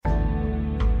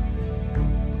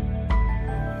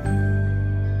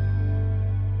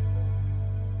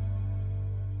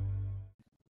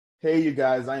Hey, you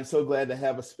guys, I'm so glad to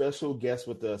have a special guest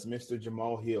with us, Mr.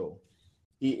 Jamal Hill.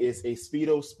 He is a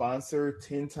Speedo sponsor,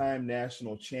 10-time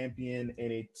national champion,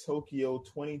 and a Tokyo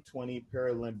 2020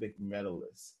 Paralympic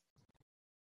medalist.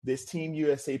 This Team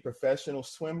USA professional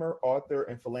swimmer, author,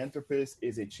 and philanthropist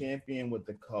is a champion with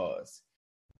the cause.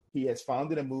 He has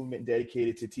founded a movement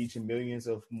dedicated to teaching millions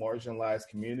of marginalized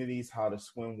communities how to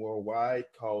swim worldwide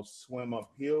called Swim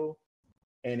Uphill,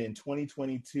 and in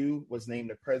 2022 was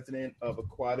named the president of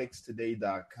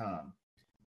aquaticstoday.com,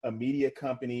 a media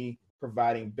company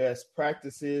providing best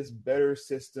practices, better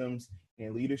systems,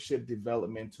 and leadership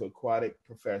development to aquatic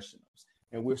professionals.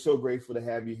 And we're so grateful to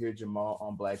have you here, Jamal,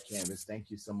 on Black Canvas.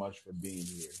 Thank you so much for being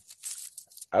here.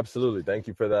 Absolutely. Thank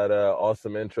you for that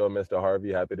awesome intro, Mr.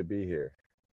 Harvey. Happy to be here.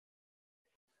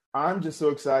 I'm just so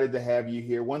excited to have you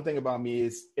here. One thing about me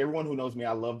is everyone who knows me,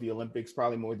 I love the Olympics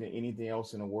probably more than anything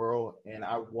else in the world. And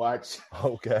I watch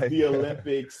the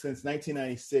Olympics since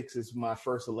 1996 is my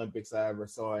first Olympics I ever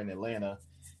saw in Atlanta.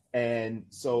 And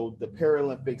so the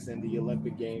Paralympics and the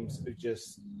Olympic Games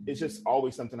it's just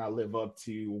always something I live up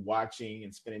to watching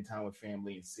and spending time with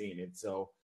family and seeing it. So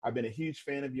I've been a huge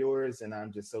fan of yours, and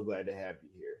I'm just so glad to have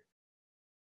you here.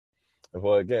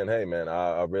 Well, again, hey, man,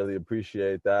 I really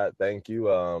appreciate that. Thank you.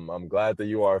 I'm glad that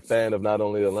you are a fan of not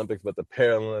only the Olympics, but the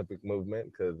Paralympic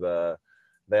movement, because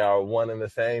they are one and the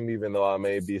same, even though I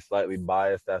may be slightly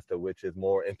biased as to which is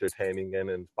more entertaining and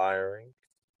inspiring.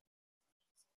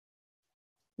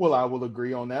 Well, I will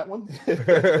agree on that one.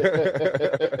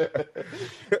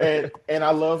 and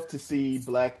I love to see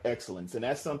Black excellence. And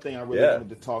that's something I really wanted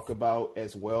to talk about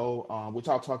as well, which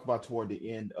I'll talk about toward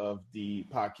the end of the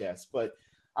podcast. But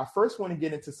I first want to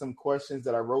get into some questions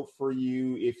that I wrote for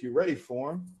you, if you're ready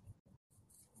for them.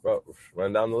 Bro,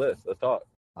 run down the list. Let's talk.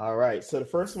 All right. So the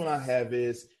first one I have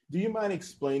is, do you mind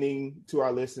explaining to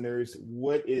our listeners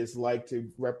what it is like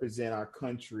to represent our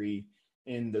country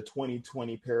in the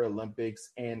 2020 Paralympics?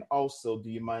 And also, do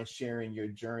you mind sharing your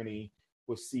journey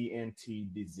with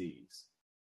CMT disease?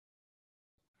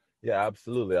 Yeah,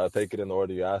 absolutely. I'll take it in the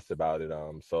order you asked about it.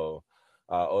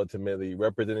 Ultimately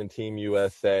representing Team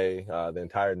USA, the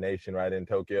entire nation right in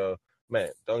Tokyo. Man,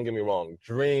 don't get me wrong,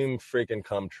 dream freaking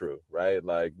come true, right?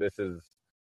 Like this is,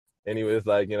 anyway, it's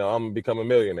like, I'm going to become a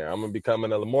millionaire. I'm going to become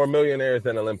more millionaires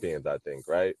than Olympians, I think,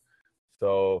 right?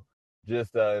 So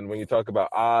just and when you talk about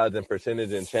odds and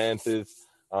percentage and chances,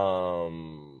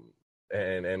 and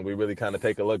we really kind of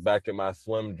take a look back at my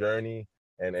swim journey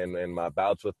and my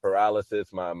bouts with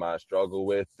paralysis, my struggle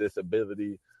with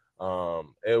disability,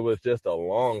 it was just a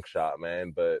long shot,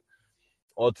 man. But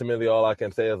ultimately, all I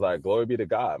can say is like, glory be to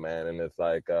God, man. And it's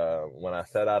like when I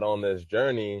set out on this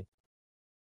journey,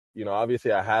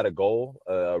 obviously I had a goal,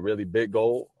 a really big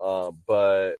goal,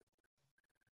 but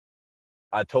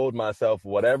I told myself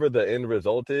whatever the end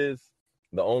result is,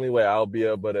 the only way I'll be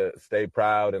able to stay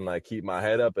proud and like keep my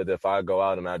head up is if I go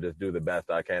out and I just do the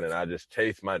best I can and I just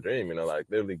chase my dream, like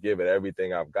literally give it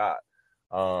everything I've got.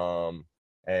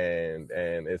 And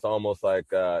it's almost like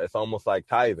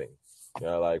tithing,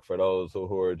 like for those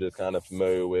who are just kind of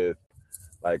familiar with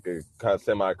like a kind of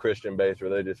semi-Christian based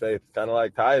religious faith, it's kind of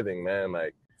like tithing, man.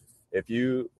 Like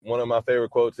one of my favorite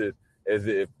quotes is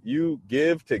if you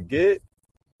give to get,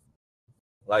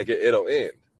 like it'll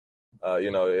end.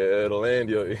 It'll end.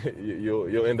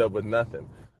 You'll end up with nothing.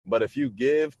 But if you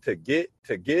give to get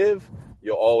to give,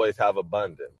 you'll always have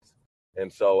abundance.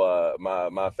 And so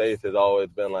my faith has always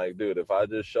been like, dude, if I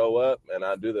just show up and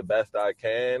I do the best I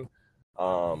can,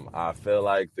 I feel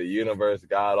like the universe,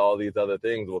 God, all these other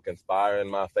things will conspire in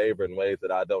my favor in ways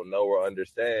that I don't know or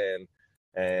understand.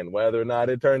 And whether or not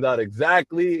it turns out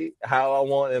exactly how I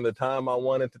want and the time I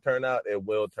want it to turn out, it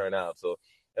will turn out. So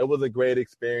it was a great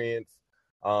experience.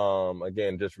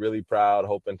 Again, just really proud,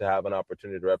 hoping to have an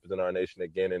opportunity to represent our nation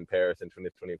again in Paris in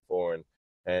 2024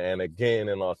 and again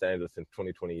in Los Angeles in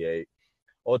 2028.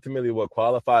 Ultimately, what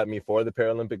qualified me for the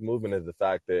Paralympic movement is the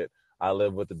fact that I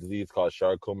live with a disease called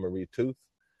Charcot-Marie-Tooth.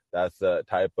 That's a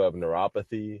type of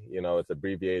neuropathy. It's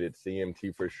abbreviated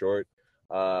CMT for short.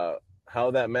 How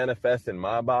that manifests in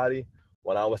my body,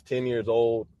 when I was 10 years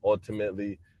old,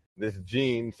 ultimately, this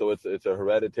gene, so it's a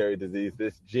hereditary disease,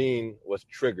 this gene was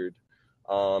triggered,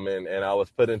 and I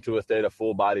was put into a state of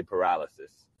full body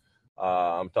paralysis.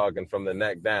 I'm talking from the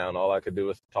neck down. All I could do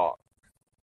was talk.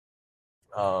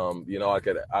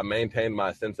 I maintained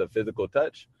my sense of physical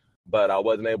touch, but I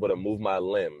wasn't able to move my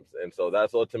limbs. And so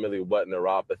that's ultimately what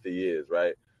neuropathy is,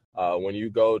 right? When you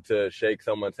go to shake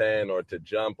someone's hand or to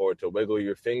jump or to wiggle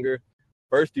your finger,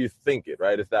 first you think it,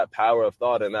 right? It's that power of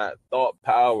thought, and that thought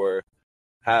power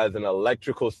has an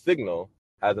electrical signal,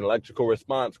 has an electrical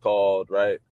response called,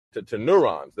 right, to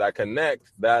neurons that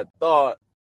connects that thought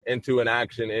into an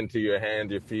action, into your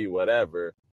hands, your feet,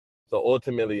 whatever. So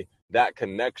ultimately, that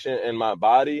connection in my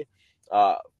body,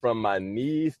 from my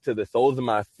knees to the soles of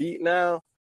my feet now,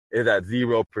 is at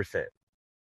 0%.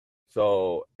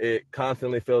 So it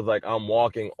constantly feels like I'm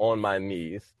walking on my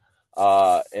knees.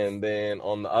 And then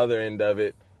on the other end of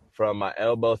it, from my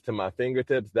elbows to my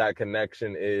fingertips, that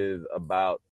connection is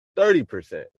about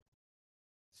 30%.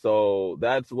 So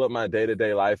that's what my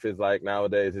day-to-day life is like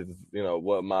nowadays. Is,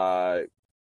 what my,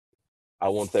 I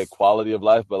won't say quality of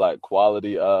life, but like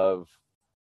quality of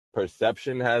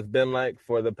perception has been like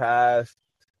for the past,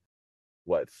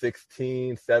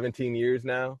 16, 17 years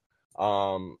now.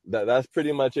 That's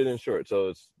pretty much it in short.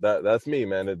 So that's me,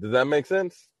 man. Does that make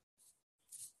sense?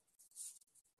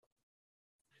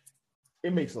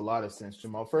 It makes a lot of sense,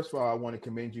 Jamal. First of all, I want to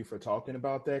commend you for talking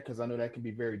about that because I know that can be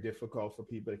very difficult for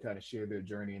people to kind of share their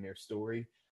journey and their story.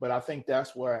 But I think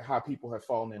that's where how people have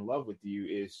fallen in love with you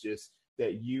is just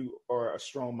that you are a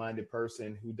strong-minded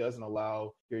person who doesn't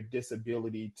allow your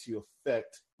disability to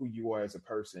affect who you are as a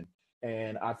person.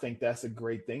 And I think that's a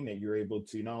great thing that you're able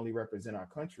to not only represent our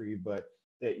country, but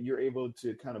that you're able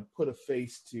to kind of put a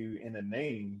face to and a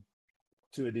name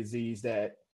to a disease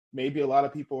that maybe a lot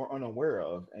of people are unaware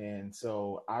of. And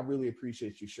so I really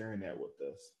appreciate you sharing that with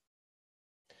us.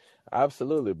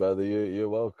 Absolutely, brother. You're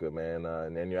welcome, man.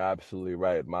 And you're absolutely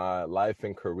right. My life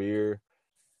and career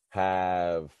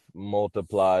have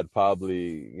multiplied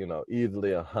probably, easily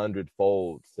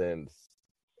 100-fold since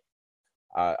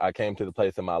I came to the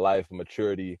place in my life,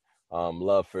 maturity,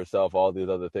 love for self, all these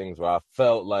other things where I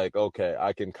felt like, okay,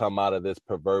 I can come out of this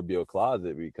proverbial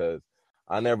closet because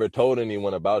I never told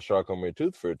anyone about Charcot-Marie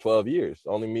Tooth for 12 years.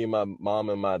 Only me, my mom,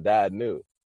 and my dad knew.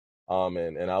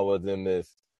 And I was in this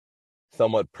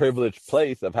somewhat privileged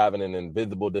place of having an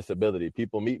invisible disability.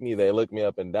 People meet me, they look me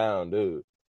up and down, dude.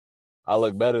 I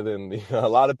look better than a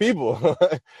lot of people,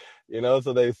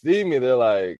 so they see me, they're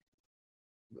like,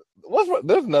 what's wrong?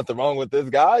 There's nothing wrong with this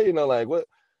guy, like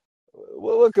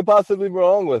what could possibly be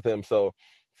wrong with him? So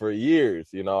for years,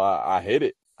 I hit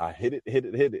it. I hit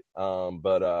it.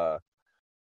 But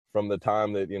from the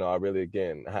time that, I really,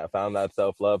 again, found that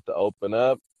self-love to open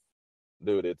up,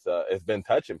 dude, it's been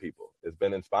touching people. It's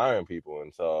been inspiring people.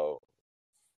 And so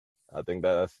I think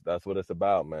that's what it's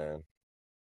about, man.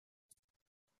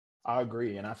 I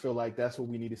agree. And I feel like that's what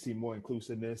we need to see more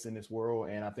inclusiveness in this world.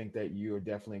 And I think that you are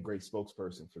definitely a great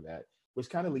spokesperson for that, which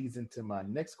kind of leads into my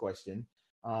next question.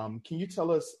 Can you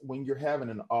tell us when you're having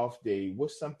an off day,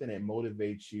 what's something that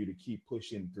motivates you to keep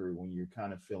pushing through when you're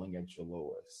kind of feeling at your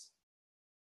lowest?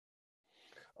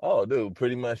 Oh, dude,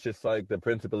 pretty much just like the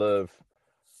principle of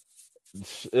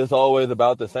it's always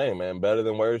about the same, man. Better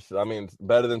than worse. I mean,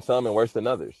 better than some and worse than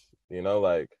others.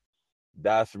 Like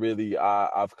that's really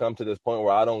I've come to this point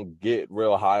where I don't get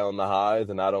real high on the highs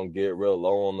and I don't get real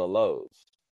low on the lows.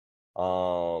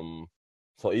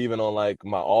 So even on like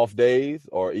my off days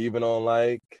or even on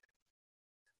like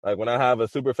when I have a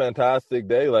super fantastic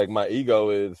day, like my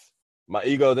ego's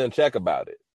in check about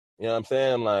it. You know what I'm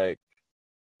saying? Like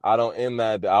I don't end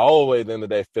that I always end the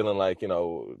day feeling like,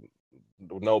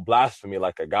 no blasphemy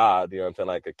like a god, you know what I'm saying?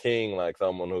 Like a king, like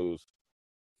someone who's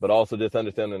but also just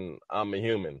understanding I'm a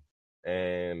human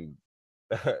and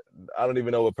I don't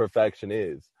even know what perfection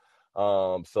is.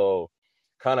 So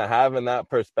kind of having that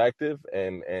perspective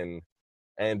and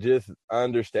just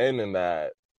understanding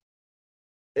that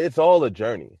it's all a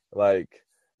journey. Like,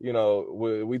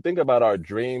 we think about our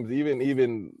dreams, even,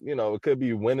 it could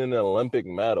be winning an Olympic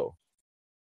medal.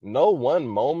 No one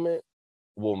moment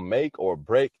will make or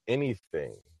break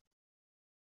anything.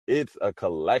 It's a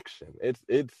collection.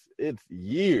 It's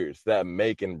years that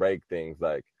make and break things.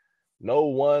 Like no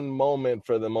one moment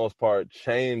for the most part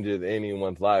changes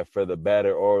anyone's life for the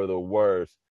better or the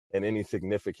worse in any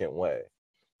significant way.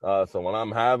 So when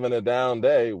I'm having a down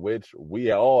day, which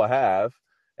we all have,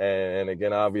 and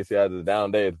again, obviously as a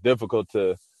down day, it's difficult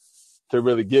to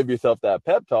really give yourself that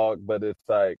pep talk, but it's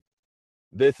like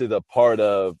this is a part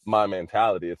of my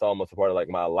mentality. It's almost a part of like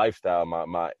my lifestyle,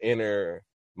 my inner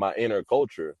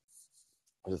culture.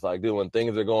 It's like, dude, when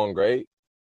things are going great,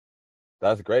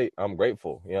 that's great. I'm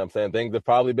grateful. You know what I'm saying? Things have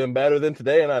probably been better than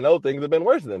today, and I know things have been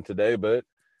worse than today, but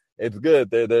it's good.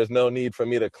 There's no need for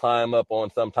me to climb up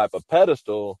on some type of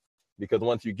pedestal because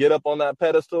once you get up on that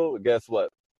pedestal, guess what?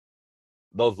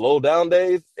 Those low down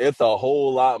days, it's a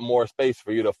whole lot more space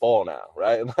for you to fall now,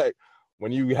 right? Like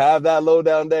when you have that low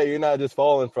down day, you're not just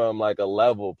falling from like a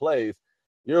level place,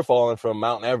 you're falling from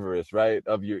Mount Everest, right?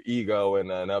 Of your ego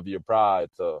and of your pride.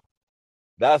 So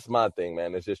that's my thing,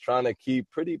 man. It's just trying to keep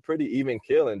pretty even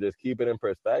killing, just keep it in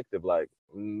perspective. Like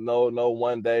no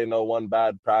one day, no one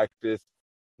bad practice,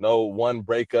 no one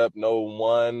breakup,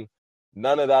 none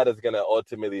of that is going to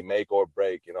ultimately make or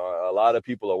break. You know, a lot of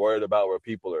people are worried about where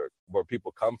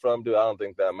people come from, dude. I don't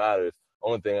think that matters.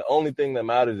 Only thing that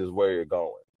matters is where you're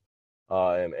going.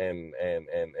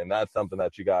 And that's something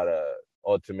that you gotta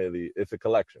ultimately, it's a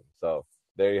collection. So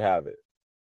there you have it.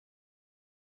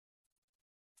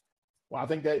 Well, I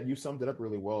think that you summed it up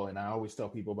really well. And I always tell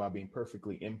people about being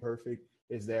perfectly imperfect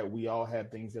is that we all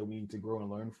have things that we need to grow and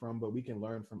learn from, but we can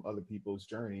learn from other people's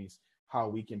journeys, how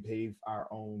we can pave our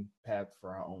own path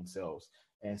for our own selves.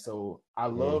 And so I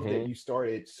love that Mm-hmm. you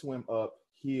started Swim Up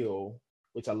Heal,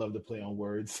 which I love to play on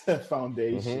words, Mm-hmm.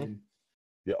 foundation.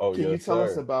 Yeah. Oh, Can you yes, tell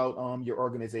us sir. about your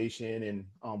organization and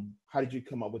how did you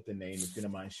come up with the name? If you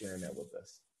don't mind sharing that with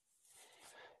us.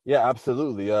 Yeah,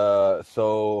 absolutely.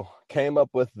 So came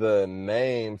up with the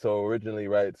name. So originally,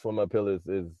 right, Swim Uphill is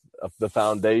the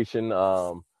foundation.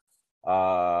 And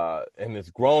it's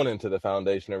grown into the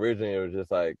foundation. Originally, it was just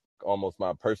like almost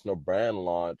my personal brand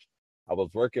launch. I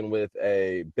was working with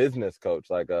a business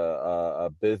coach, like a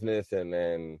business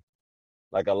and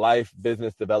like a life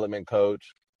business development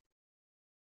coach,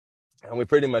 and we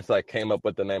pretty much like came up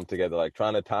with the name together, like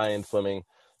trying to tie in swimming,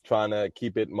 trying to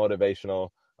keep it motivational,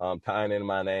 tying in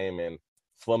my name, and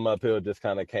Swim Uphill just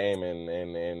kind of came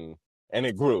and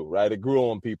it grew, right? It grew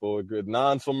on people.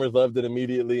 Non-swimmers loved it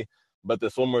immediately, but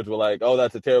the swimmers were like, "Oh,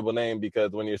 that's a terrible name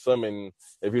because when you're swimming,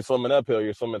 if you're swimming uphill,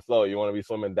 you're swimming slow. You want to be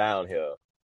swimming downhill."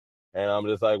 And I'm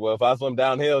just like, well, if I swim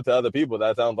downhill to other people,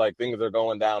 that sounds like things are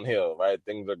going downhill, right?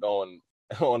 Things are going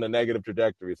on a negative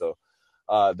trajectory. So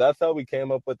that's how we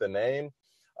came up with the name.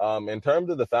 In terms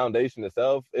of the foundation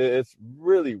itself, it's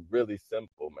really, really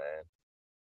simple, man.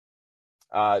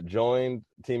 I joined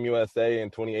Team USA in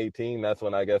 2018. That's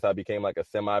when I guess I became like a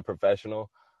semi-professional,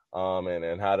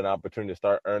 and had an opportunity to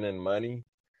start earning money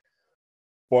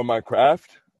for my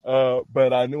craft.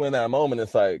 But I knew in that moment,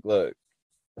 it's like, look,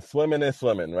 swimming is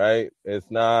swimming, right? It's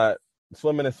not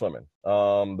swimming is swimming.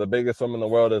 The biggest swimmer in the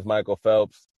world is Michael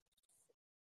Phelps.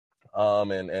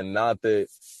 And not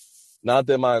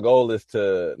that my goal is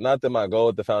to not that my goal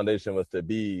at the foundation was to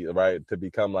be right to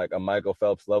become like a Michael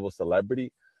Phelps level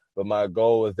celebrity, but my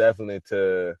goal was definitely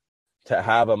to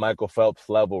have a Michael Phelps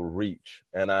level reach.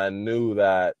 And I knew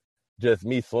that just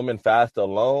me swimming fast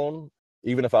alone,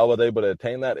 even if I was able to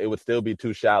attain that, it would still be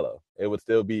too shallow. It would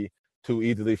still be too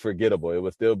easily forgettable. It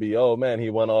would still be, oh man, he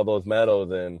won all those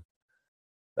medals and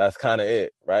that's kind of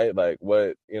it, right? Like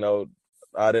what,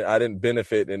 I didn't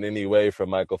benefit in any way from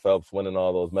Michael Phelps winning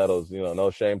all those medals. No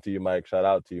shame to you, Mike. Shout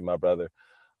out to you, my brother.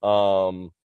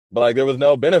 Um, but like there was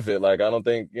no benefit. Like I don't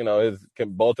think his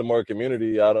Baltimore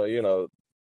community. I don't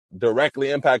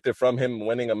directly impacted from him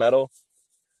winning a medal.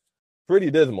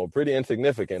 Pretty dismal, pretty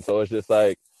insignificant. So it's just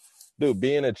like, dude,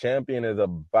 being a champion is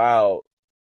about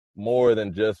more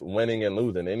than just winning and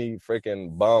losing. Any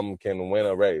freaking bum can win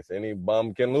a race. Any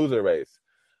bum can lose a race.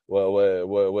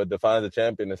 What defines a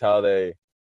champion is how they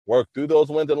work through those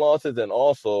wins and losses, and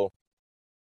also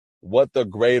what the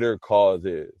greater cause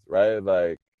is, right?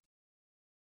 Like,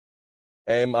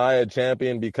 am I a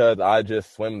champion because I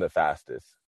just swim the fastest?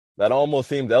 That almost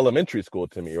seems elementary school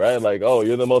to me, right? Like, oh,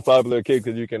 you're the most popular kid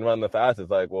because you can run the fastest.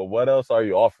 Like, well, what else are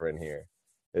you offering here?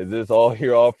 Is this all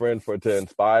you're offering to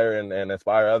inspire and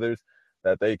inspire others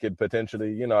that they could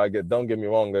potentially, don't get me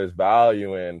wrong, there's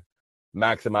value in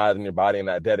maximizing your body and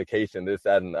that dedication, this,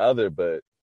 that, and the other. But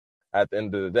at the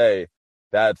end of the day,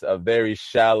 that's a very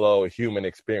shallow human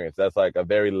experience. That's like a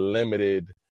very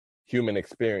limited human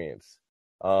experience.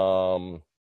 Um,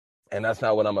 and that's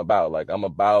not what I'm about. Like I'm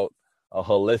about a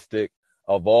holistic,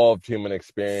 evolved human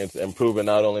experience, improving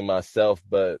not only myself,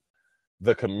 but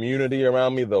the community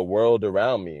around me, the world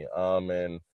around me.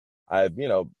 And I've,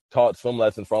 taught swim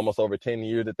lessons for almost over 10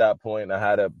 years at that point. I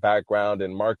had a background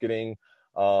in marketing.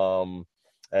 Um,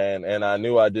 and I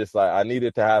knew I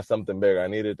needed to have something bigger. I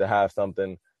needed to have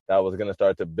something that was going to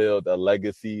start to build a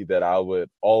legacy that I would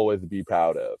always be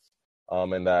proud of.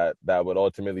 And that would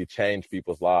ultimately change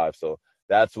people's lives. So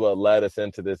that's what led us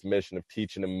into this mission of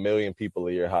teaching 1 million people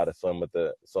a year how to swim with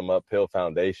the Swim Uphill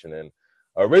Foundation. And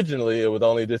originally it was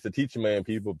only just to teach 1 million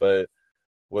people, but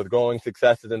with growing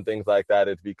successes and things like that,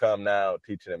 it's become now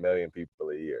teaching 1 million people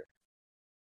a year.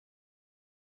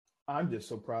 I'm just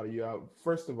so proud of you.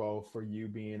 First of all, for you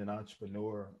being an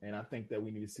entrepreneur, and I think that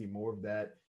we need to see more of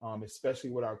that, especially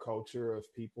with our culture of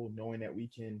people knowing that we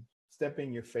can step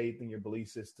in your faith and your belief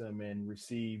system and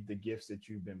receive the gifts that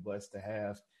you've been blessed to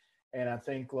have. And I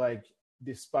think, like,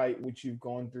 despite what you've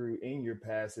gone through in your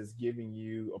past, is giving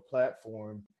you a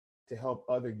platform to help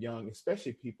other young,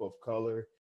 especially people of color,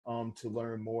 to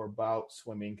learn more about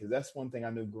swimming. Because that's one thing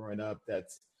I knew growing up.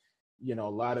 That's a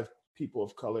lot of people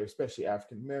of color, especially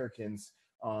African Americans,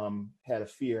 had a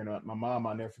fear. And my mom,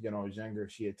 I'll never forget when I was younger,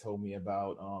 she had told me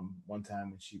about one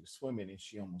time when she was swimming and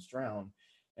she almost drowned.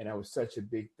 And that was such a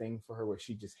big thing for her where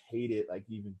she just hated like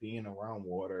even being around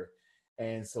water.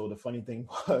 And so the funny thing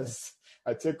was,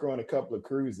 I took her on a couple of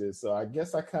cruises. So I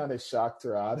guess I kind of shocked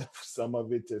her out of some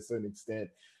of it to a certain extent.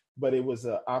 But it was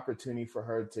an opportunity for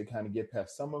her to kind of get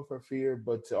past some of her fear,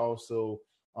 but to also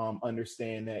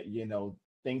understand that,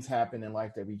 things happen in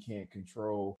life that we can't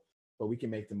control, but we can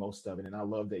make the most of it. And I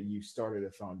love that you started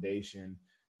a foundation,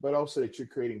 but also that you're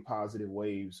creating positive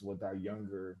waves with our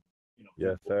younger,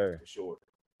 Yes, people sir. for sure.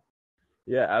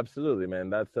 Yeah, absolutely,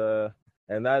 man.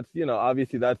 And that's,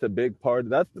 obviously that's a big part.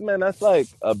 That's like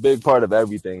a big part of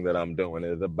everything that I'm doing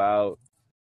is about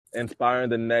inspiring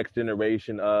the next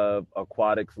generation of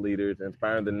aquatics leaders,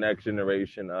 inspiring the next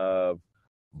generation of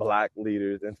Black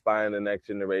leaders, inspiring the next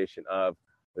generation of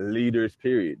leaders,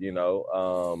 period,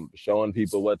 showing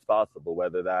people what's possible,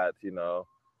 whether that's,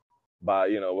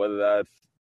 whether that's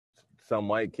some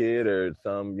white kid or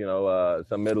some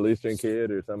Middle Eastern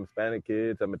kid or some Hispanic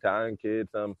kid, some Italian kid,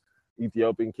 some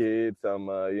Ethiopian kid, some,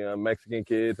 Mexican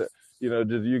kids, just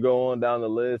you go on down the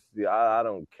list. I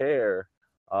don't care.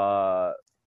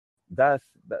 That's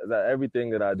that everything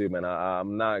that I do, man.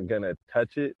 I'm not gonna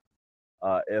touch it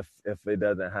if it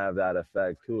doesn't have that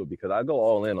effect to it, because I go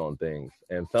all in on things,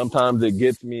 and sometimes it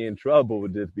gets me in trouble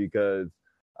just because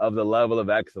of the level of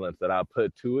excellence that I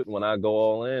put to it when I go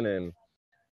all in. And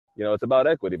it's about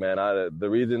equity, man. The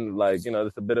reason, this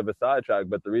is a bit of a sidetrack,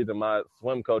 but the reason my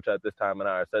swim coach at this time and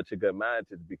I are such a good match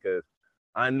is because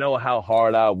I know how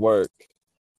hard I work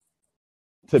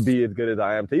to be as good as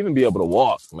I am, to even be able to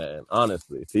walk, man,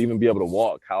 honestly, to even be able to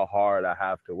walk, how hard I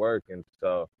have to work. And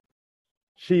so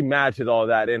she matches all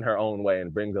that in her own way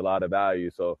and brings a lot of value.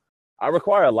 So I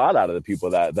require a lot out of the people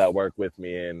that work with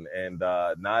me, and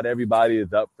not everybody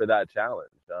is up for that challenge.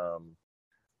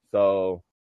 So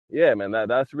yeah, man,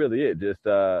 that's really it. Just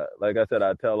like I said,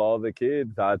 I tell all the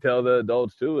kids, I tell the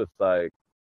adults too. It's like,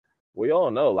 we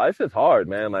all know life is hard,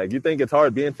 man. Like, you think it's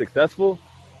hard being successful?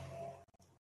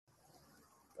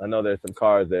 I know there's some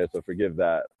cars there, so forgive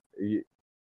that. You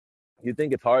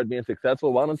think it's hard being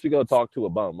successful? Why don't you go talk to a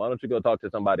bum? Why don't you go talk to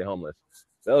somebody homeless?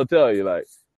 They'll tell you, like,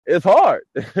 it's hard.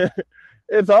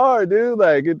 It's hard, dude.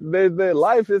 Like,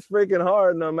 life is freaking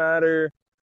hard no matter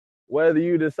whether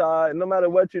you decide, no matter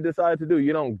what you decide to do.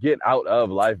 You don't get out of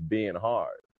life being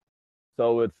hard.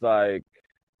 So man,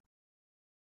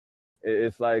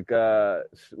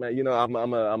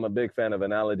 I'm a big fan of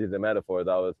analogies and metaphors.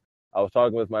 I was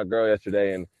talking with my girl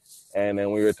yesterday, and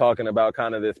then we were talking about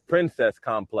kind of this princess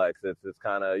complex. It's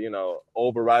kind of,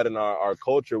 overriding our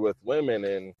culture with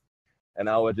women. And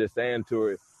I was just saying to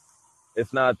her,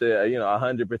 it's not the,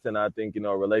 100%. I think,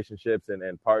 relationships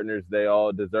and partners, they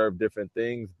all deserve different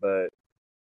things. But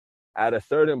at a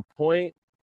certain point,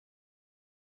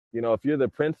 if you're the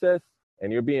princess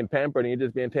and you're being pampered and you're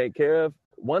just being taken care of,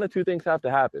 one or two things have to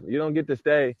happen. You don't get to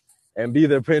stay and be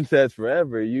the princess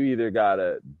forever. You either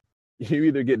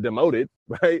get demoted,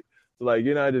 right? So, like,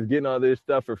 you're not just getting all this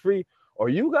stuff for free, or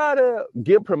you gotta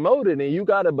get promoted and you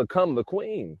gotta become the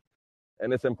queen.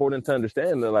 And it's important to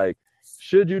understand that, like,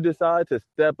 should you decide to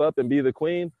step up and be the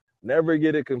queen, never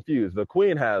get it confused. The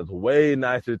queen has way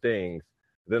nicer things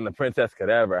than the princess could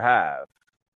ever have.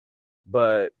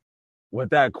 But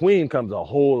with that queen comes a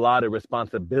whole lot of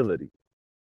responsibility.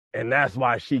 And that's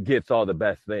why she gets all the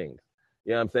best things.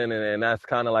 You know what I'm saying? And that's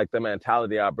kind of like the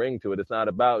mentality I bring to it. It's not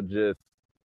about just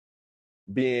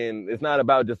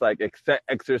like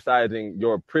exercising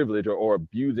your privilege or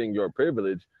abusing your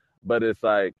privilege, but it's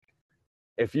like,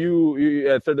 if you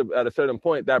at a certain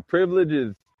point, that privilege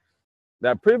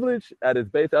at its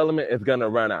base element is gonna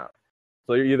run out.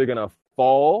 So you're either gonna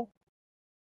fall,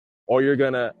 or you're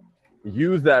gonna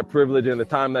use that privilege in the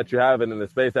time that you have it, in the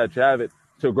space that you have it,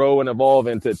 to grow and evolve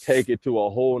and to take it to a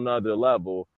whole nother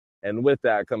level. And with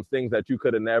that comes things that you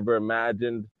could have never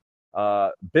imagined,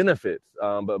 benefits.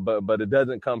 But it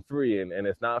doesn't come free, and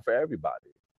it's not for everybody.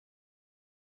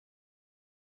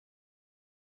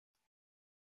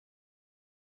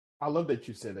 I love that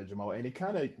you said that, Jamal. And it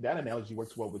kind of, that analogy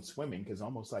works well with swimming, because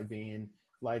almost like being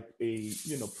like a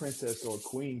princess or a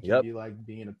queen can Yep. be like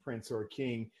being a prince or a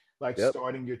king, like Yep.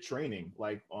 starting your training.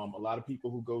 Like a lot of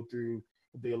people who go through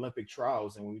the Olympic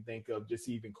trials, and when we think of just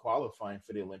even qualifying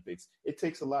for the Olympics, it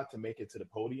takes a lot to make it to the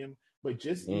podium. But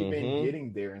just even Mm-hmm.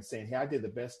 getting there and saying, "Hey, I did the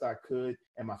best I could,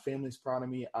 and my family's proud of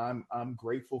me. I'm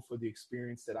grateful for the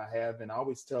experience that I have." And I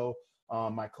always tell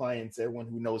my clients, everyone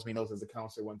who knows me knows as a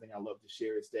counselor, one thing I love to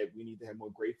share is that we need to have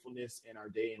more gratefulness in our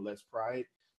day and less pride.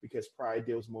 because pride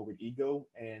deals more with ego,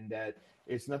 and that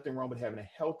it's nothing wrong with having a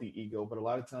healthy ego. But a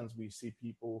lot of times we see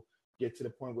people get to the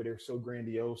point where they're so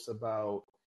grandiose about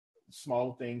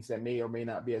small things that may or may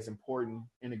not be as important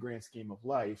in the grand scheme of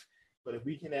life. But if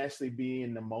we can actually be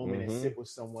in the moment and Mm-hmm. sit with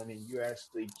someone and you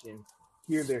actually can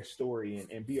hear their story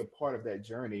and be a part of that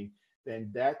journey, then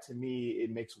that to me,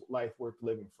 it makes life worth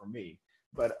living for me.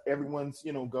 But everyone's,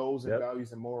 goals and Yep.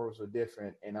 values and morals are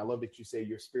different. And I love that you say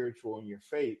your spiritual and your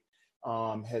faith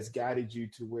has guided you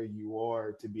to where you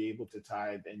are to be able to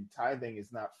tithe. And tithing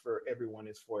is not for everyone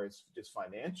as far as just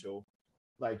financial.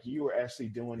 Like you are actually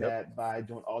doing Yep. that by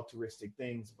doing altruistic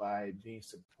things, by being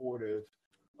supportive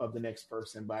of the next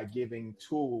person, by giving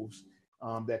tools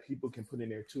that people can put in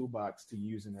their toolbox to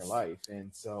use in their life.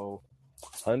 And so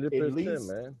it 100%, leads,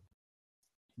 man.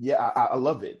 yeah, I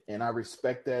love it. And I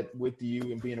respect that with you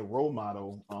and being a role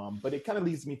model. But it kind of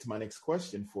leads me to my next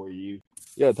question for you.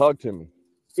 Yeah, talk to me.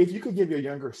 If you could give your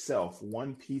younger self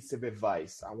one piece of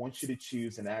advice, I want you to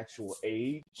choose an actual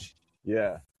age.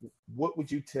 Yeah. What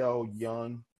would you tell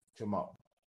young Jamal?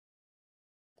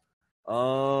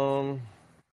 Um,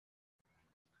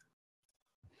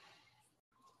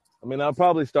 I mean, I'll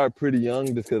probably start pretty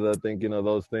young just because I think,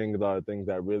 those things are things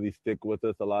that really stick with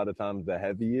us a lot of times the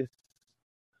heaviest.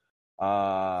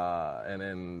 And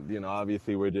then,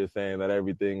 obviously we're just saying that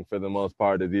everything for the most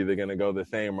part is either going to go the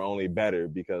same or only better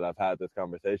because I've had this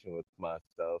conversation with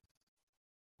myself.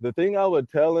 The thing I would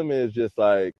tell him is just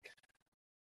like,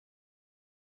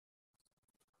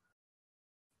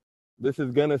 this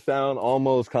is going to sound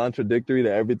almost contradictory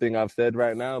to everything I've said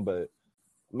right now, but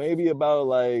maybe about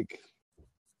like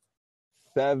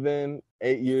 7,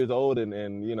 8 years old.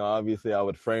 And obviously I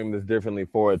would frame this differently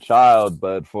for a child,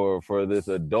 but for this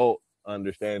adult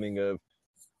understanding of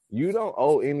you don't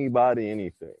owe anybody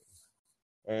anything.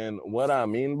 And what I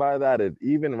mean by that is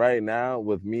even right now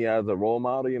with me as a role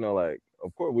model, like,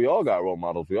 of course, we all got role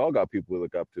models. We all got people we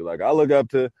look up to. Like, I look up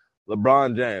to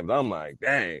LeBron James. I'm like,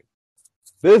 dang,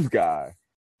 this guy,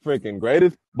 freaking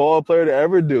greatest ball player to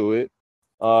ever do it.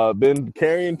 Been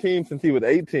carrying teams since he was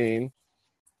 18.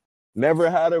 Never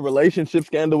had a relationship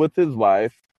scandal with his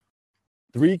wife.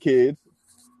 3 kids.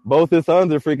 Both his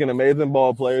sons are freaking amazing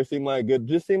ball players. Seem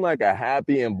like a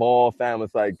happy and ball family.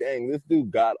 It's like, dang, this dude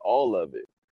got all of it.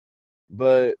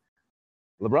 But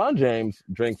LeBron James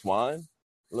drinks wine.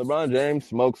 LeBron James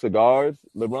smokes cigars.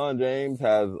 LeBron James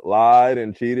has lied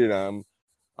and cheated.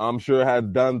 I'm sure has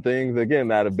done things again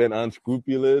that have been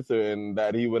unscrupulous and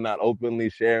that he would not openly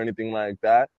share anything like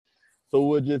that. So it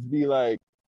would just be like,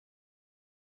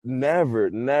 never,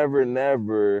 never,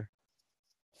 never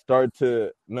start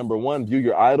to, number one, view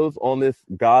your idols on this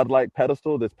godlike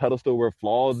pedestal, this pedestal where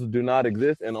flaws do not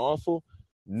exist, and also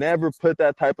never put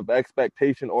that type of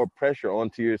expectation or pressure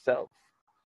onto yourself.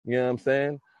 You know what I'm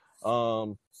saying?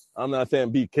 I'm not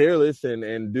saying be careless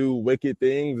and do wicked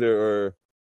things or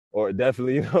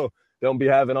definitely, don't be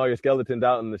having all your skeletons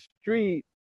out in the street.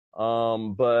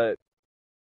 But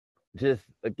just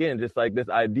again, just like this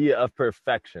idea of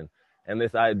perfection and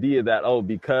this idea that, oh,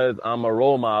 because I'm a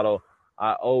role model,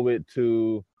 I owe it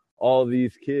to all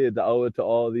these kids. I owe it to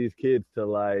all these kids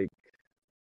to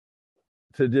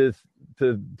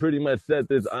pretty much set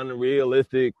this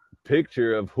unrealistic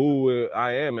picture of who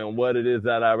I am and what it is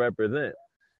that I represent.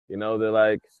 They're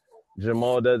like,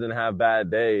 Jamal doesn't have bad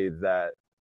days, that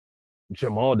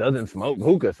Jamal doesn't smoke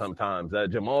hookah sometimes, that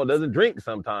Jamal doesn't drink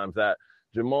sometimes, that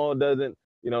Jamal doesn't,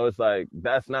 it's like,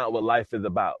 that's not what life is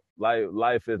about.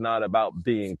 Life is not about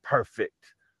being perfect.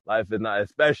 Life is not,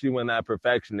 especially when that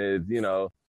perfection is,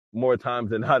 more times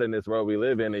than not in this world we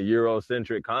live in, a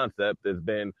Eurocentric concept that's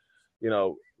been,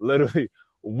 literally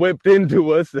whipped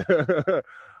into us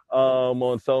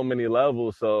on so many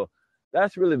levels. So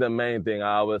that's really the main thing.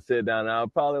 I would sit down and I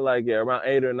would probably around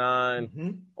 8 or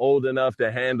 9, old enough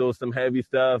to handle some heavy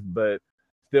stuff, but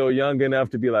still young enough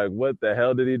to be like, what the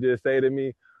hell did he just say to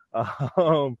me?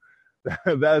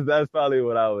 That's probably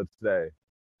what I would say.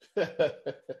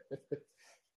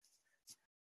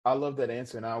 I love that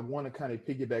answer. And I want to kind of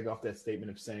piggyback off that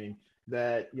statement of saying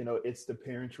that, it's the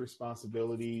parents'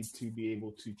 responsibility to be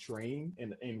able to train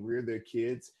and rear their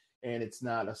kids. And it's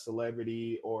not a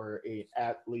celebrity or an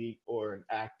athlete or an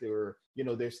actor.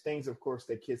 There's things, of course,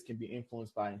 that kids can be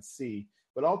influenced by and see.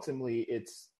 But ultimately,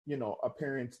 it's, a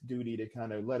parent's duty to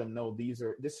kind of let them know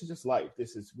this is just life.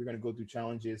 We're going to go through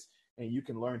challenges and you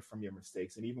can learn from your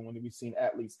mistakes. And even when we've seen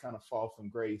athletes kind of fall from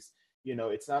grace,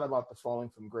 it's not about the falling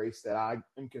from grace that I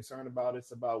am concerned about.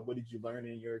 It's about, what did you learn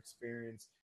in your experience?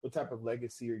 What type of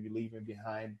legacy are you leaving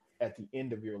behind at the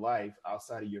end of your life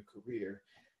outside of your career?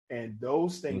 And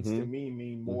those things to me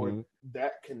mean more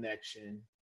that connection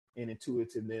and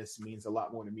intuitiveness means a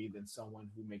lot more to me than someone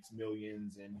who makes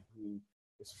millions and who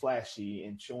is flashy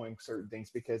and showing certain things,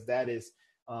 because that is,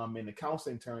 in the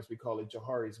counseling terms, we call it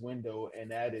Johari's window,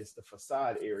 and that is the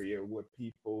facade area where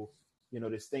people,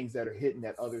 there's things that are hidden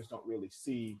that others don't really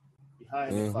see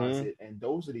behind the closet, and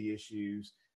those are the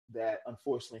issues that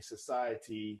unfortunately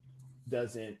society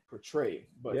doesn't portray.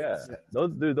 But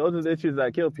those are the issues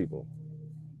that kill people.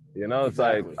 It's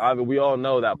exactly. like, we all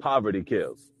know that poverty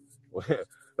kills.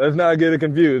 Let's not get it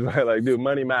confused, right? Like, dude,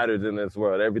 money matters in this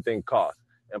world. Everything costs,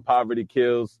 and poverty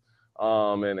kills.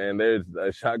 And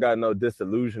I got no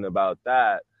disillusion about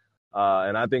that.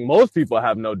 And I think most people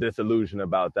have no disillusion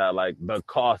about that, like the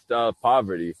cost of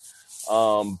poverty.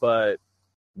 But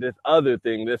this other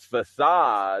thing, this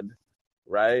facade,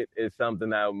 right, is something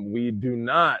that we do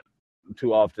not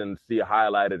too often see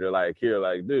highlighted or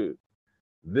hear, dude,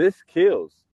 this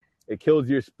kills. It kills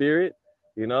your spirit,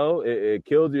 it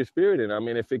kills your spirit. And I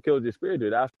mean, if it kills your spirit,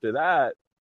 dude, after that,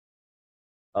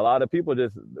 a lot of people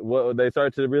they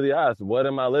start to really ask, what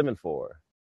am I living for?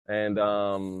 And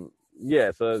so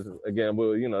again,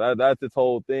 that's this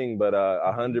whole thing, but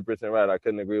 100% right. I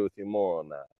couldn't agree with you more on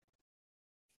that.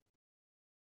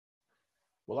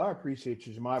 Well, I appreciate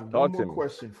you, Jamal. I have one more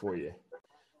question for you.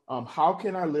 How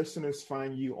can our listeners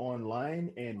find you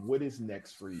online, and what is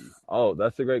next for you? Oh,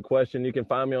 that's a great question. You can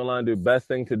find me online. The best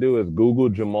thing to do is Google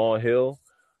Jamal Hill.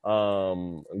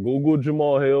 Google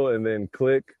Jamal Hill, and then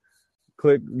click,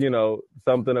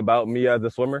 something about me as a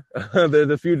swimmer. There's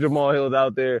a few Jamal Hills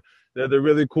out there. There's a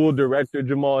really cool director,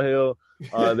 Jamal Hill.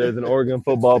 There's an Oregon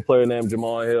football player named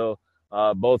Jamal Hill.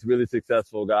 Both really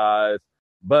successful guys.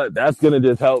 But that's going to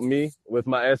just help me with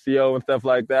my SEO and stuff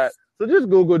like that. So just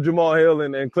Google Jamal Hill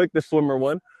and click the swimmer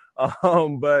one.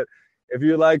 But if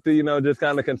you'd like to, just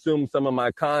kind of consume some of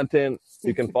my content,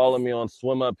 you can follow me on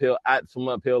Swim Uphill, at Swim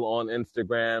Uphill on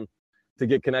Instagram, to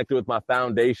get connected with my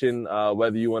foundation,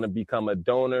 whether you want to become a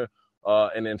donor,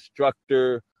 an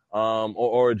instructor,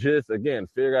 or just, again,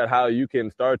 figure out how you can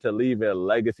start to leave a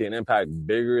legacy and impact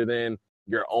bigger than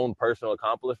your own personal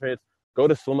accomplishments. Go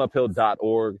to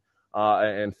swimuphill.org.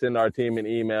 And send our team an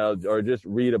email, or just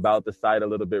read about the site a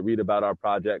little bit, read about our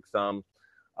project some.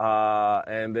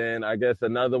 And then I guess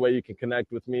another way you can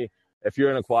connect with me, if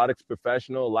you're an aquatics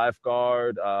professional,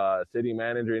 lifeguard, city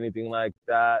manager, anything like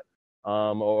that,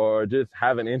 or just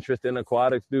have an interest in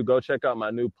aquatics, dude, go check out my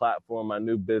new platform, my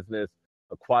new business,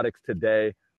 Aquatics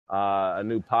Today. A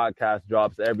new podcast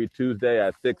drops every Tuesday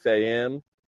at 6 a.m.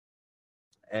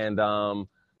 And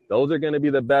those are going to be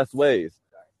the best ways.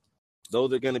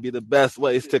 Those are going to be the best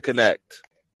ways to connect.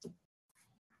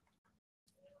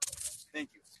 Thank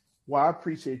you. Well, I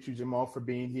appreciate you, Jamal, for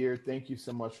being here. Thank you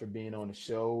so much for being on the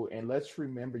show. And let's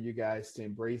remember, you guys, to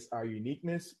embrace our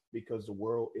uniqueness, because the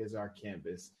world is our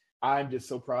canvas. I'm just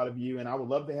so proud of you, and I would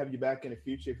love to have you back in the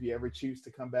future if you ever choose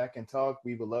to come back and talk.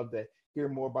 We would love to hear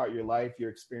more about your life, your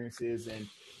experiences, and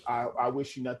I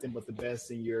wish you nothing but the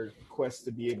best in your quest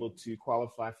to be able to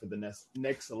qualify for the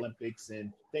next Olympics.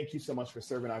 And thank you so much for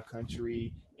serving our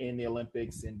country in the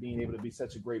Olympics and being able to be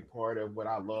such a great part of what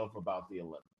I love about the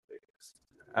Olympics.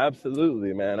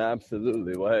 Absolutely, man.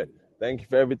 Absolutely. Well, hey, thank you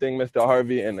for everything, Mr.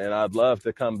 Harvey, and I'd love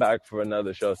to come back for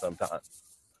another show sometime.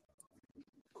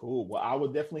 Cool. Well, I will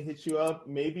definitely hit you up.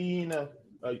 Maybe in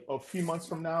a few months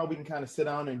from now, we can kind of sit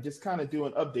down and just kind of do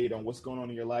an update on what's going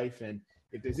on in your life. And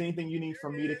if there's anything you need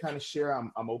from me to kind of share,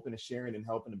 I'm open to sharing and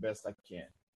helping the best I can.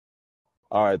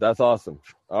 All right. That's awesome.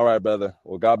 All right, brother.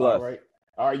 Well, God bless.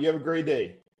 All right. You have a great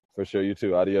day. For sure. You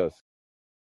too. Adios.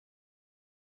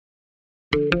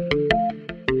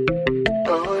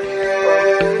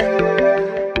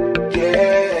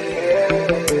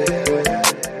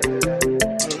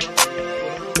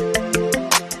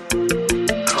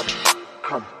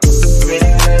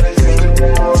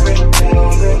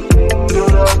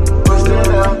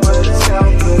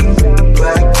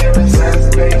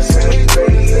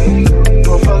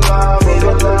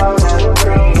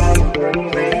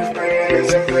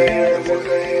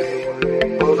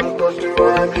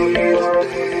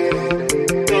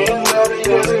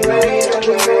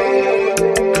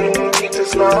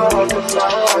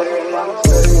 Fly.